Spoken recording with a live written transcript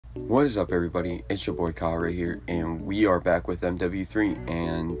What is up, everybody? It's your boy Kyle right here, and we are back with MW3.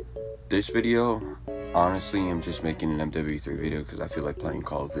 And this video, honestly, I'm just making an MW3 video because I feel like playing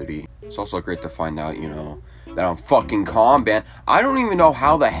Call of Duty. It's also great to find out, that I'm fucking comm banned. I don't even know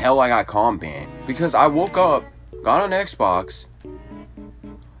how the hell I got comm banned, because I woke up, got on Xbox,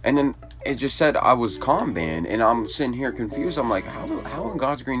 and then it just said I was comm banned, and I'm sitting here confused. I'm like, how in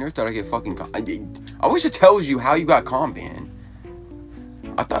God's green earth did I get fucking I wish it tells you how you got comm banned.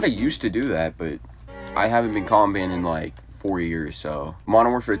 I thought I used to do that, but I haven't been comm banned in like 4 years. So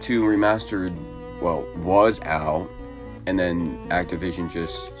Modern Warfare 2 Remastered, well, was out, and then Activision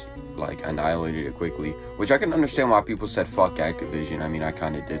just like annihilated it quickly, which I can understand why people said fuck Activision. I mean, I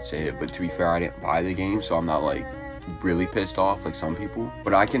kind of did say it, but to be fair, I didn't buy the game, so I'm not like really pissed off like some people.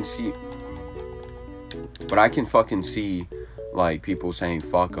 But I can fucking see like people saying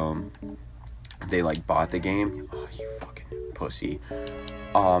fuck them. They like bought the game. Oh, you fucking pussy.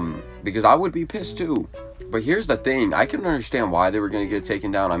 Because I would be pissed too. But here's the thing, I can understand why they were gonna get taken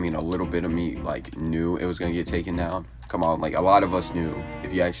down. I mean, a little bit of me like knew it was gonna get taken down. Come on, like a lot of us knew,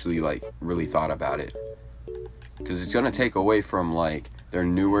 if you actually like really thought about it. Because it's gonna take away from like their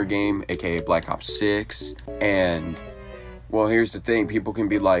newer game, aka Black Ops 6. And well, here's the thing, people can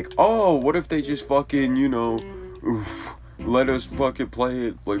be like, oh, what if they just fucking, let us fucking play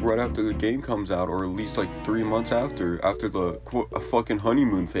it like right after the game comes out, or at least like 3 months after the fucking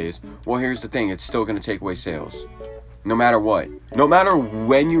honeymoon phase. Well, here's the thing, it's still gonna take away sales. No matter what. No matter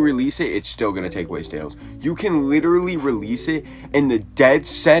when you release it, it's still gonna take away sales. You can literally release it in the dead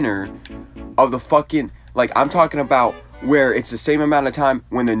center of the fucking, like, I'm talking about where it's the same amount of time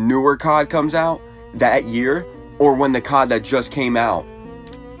when the newer COD comes out that year, or when the COD that just came out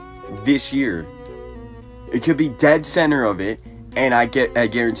this year. It could be dead center of it, and I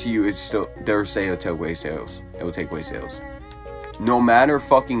guarantee you, it's still, they'll say it'll take away sales. It will take away sales. No matter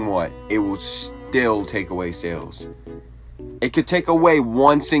fucking what, it will still take away sales. It could take away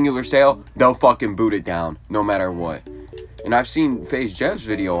one singular sale, they'll fucking boot it down, no matter what. And I've seen FaZe Jev's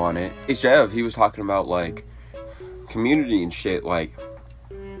video on it. FaZe Jev, he was talking about like community and shit. Like,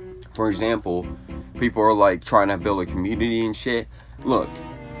 for example, people are like trying to build a community and shit. Look,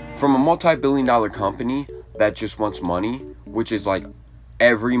 from a multi-billion-dollar company that just wants money, which is like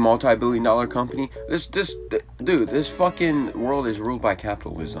every multi-billion-dollar company, this fucking world is ruled by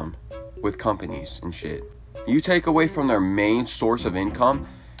capitalism with companies and shit. You take away from their main source of income,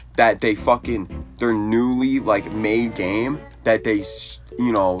 that they fucking, their newly like made game that they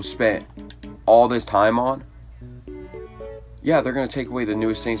spent all this time on. Yeah, they're gonna take away the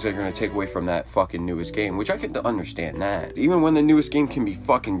newest things. They're gonna take away from that fucking newest game, which I can understand that. Even when the newest game can be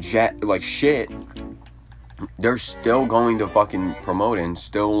fucking like shit, they're still going to fucking promote it, and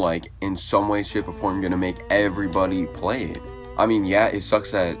still like in some way, shape, or form gonna make everybody play it. I mean, yeah, it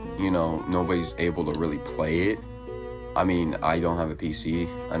sucks that, nobody's able to really play it. I mean, I don't have a PC.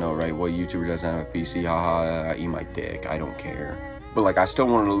 I know, right? What YouTuber doesn't have a PC? Haha, I eat my dick. I don't care. But like, I still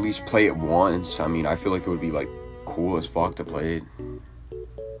want to at least play it once. I mean, I feel like it would be like cool as fuck to play it,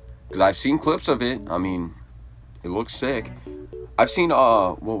 because I've seen clips of it. I mean, it looks sick. I've seen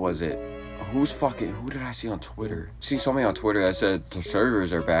what was it, who did I see on Twitter? I see somebody on Twitter that said the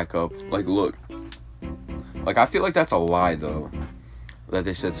servers are back up. Like, look, like, I feel like that's a lie though, that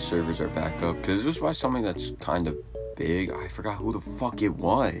they said the servers are back up, because this was something that's kind of big. I forgot who the fuck it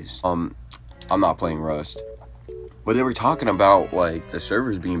was. I'm not playing Rust, but they were talking about like the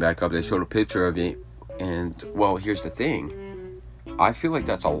servers being back up. They showed a picture of it. And, well, here's the thing. I feel like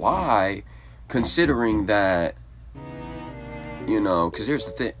that's a lie, considering that, because here's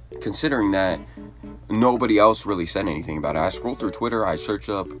the thing. Considering that nobody else really said anything about it. I scrolled through Twitter. I searched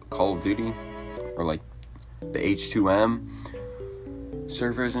up Call of Duty, or like the H2M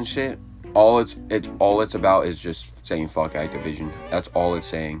servers and shit. All it's about is just saying fuck Activision. That's all it's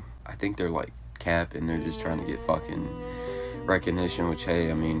saying. I think they're like cap, and they're just trying to get fucking recognition, which,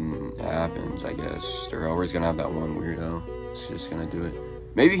 hey, I mean, it happens, I guess. They're always gonna have that one weirdo. It's just gonna do it.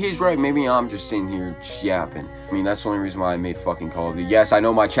 Maybe he's right, maybe I'm just sitting here yapping. I mean, that's the only reason why I made fucking Call of Duty. Yes, I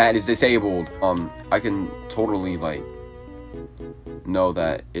know my chat is disabled. I can totally, like, know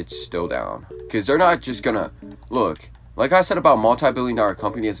that it's still down. Because they're not just gonna, look, like I said about multi-billion-dollar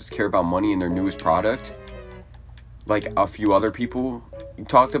companies that care about money in their newest product, like a few other people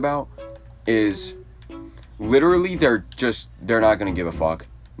talked about, is literally they're not gonna give a fuck.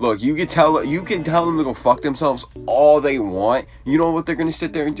 Look, you can tell them to go fuck themselves all they want. You know what they're gonna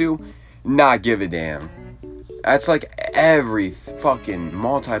sit there and do? Not give a damn. That's like every fucking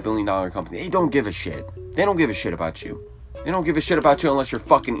multi-billion-dollar company. They don't give a shit. They don't give a shit about you. They don't give a shit about you unless you're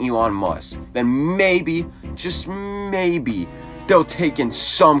fucking Elon Musk. Then maybe, just maybe, they'll take in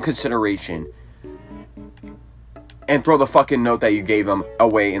some consideration and throw the fucking note that you gave them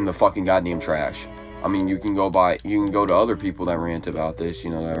away in the fucking goddamn trash. I mean, you can go to other people that rant about this, you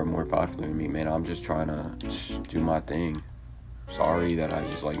know, that are more popular than me, man. I'm just trying to do my thing. Sorry that I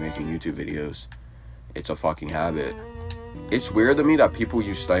just like making YouTube videos. It's a fucking habit. It's weird to me that people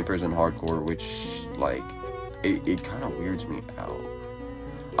use snipers in hardcore, which, like, it kind of weirds me out.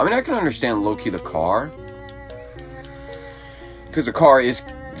 I mean, I can understand low-key the car, because the car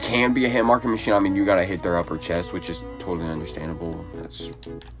can be a hit marking machine. I mean, you gotta hit their upper chest, which is totally understandable. That's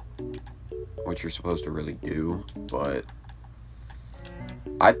what you're supposed to really do. But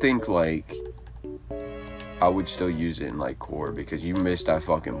I think, like, I would still use it in, like, core, because you missed that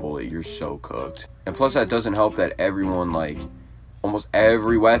fucking bullet, you're so cooked. And plus, that doesn't help that everyone, like, almost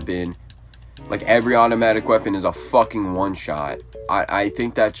every weapon, like, every automatic weapon is a fucking one-shot. I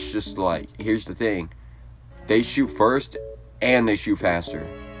think that's just, like, here's the thing. They shoot first, and they shoot faster.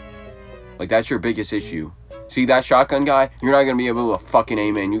 Like, that's your biggest issue. See that shotgun guy? You're not going to be able to fucking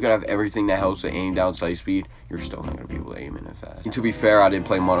aim in. You got to have everything that helps to aim down sight speed. You're still not going to be able to aim in it fast. And to be fair, I didn't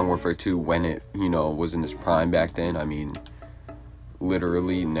play Modern Warfare 2 when it, you know, was in its prime back then. I mean,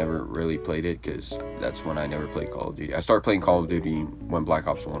 literally never really played it, because that's when I never played Call of Duty. I started playing Call of Duty when Black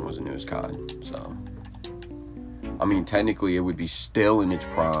Ops 1 was the newest COD. So, I mean, technically, it would be still in its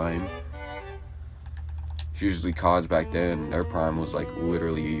prime. Usually CODs back then, their prime was like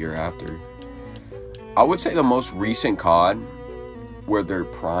literally a year after. I would say the most recent COD where their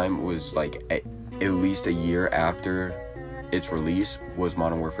prime was like at least a year after its release was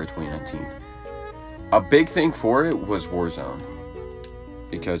Modern Warfare 2019. A big thing for it was Warzone,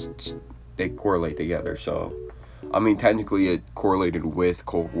 because they correlate together. So, I mean, technically it correlated with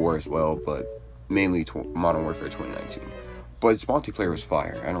Cold War as well, but mainly Modern Warfare 2019. But its multiplayer was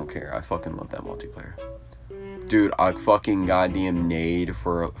fire. I don't care. I fucking love that multiplayer. Dude, a fucking goddamn nade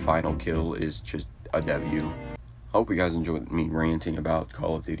for a final kill is just a W. I hope you guys enjoyed me ranting about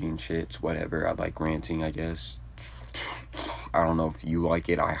Call of Duty and shit. It's whatever. I like ranting, I guess. I don't know if you like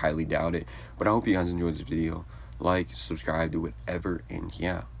it. I highly doubt it. But I hope you guys enjoyed this video. Like, subscribe, do whatever. And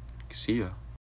yeah, see ya.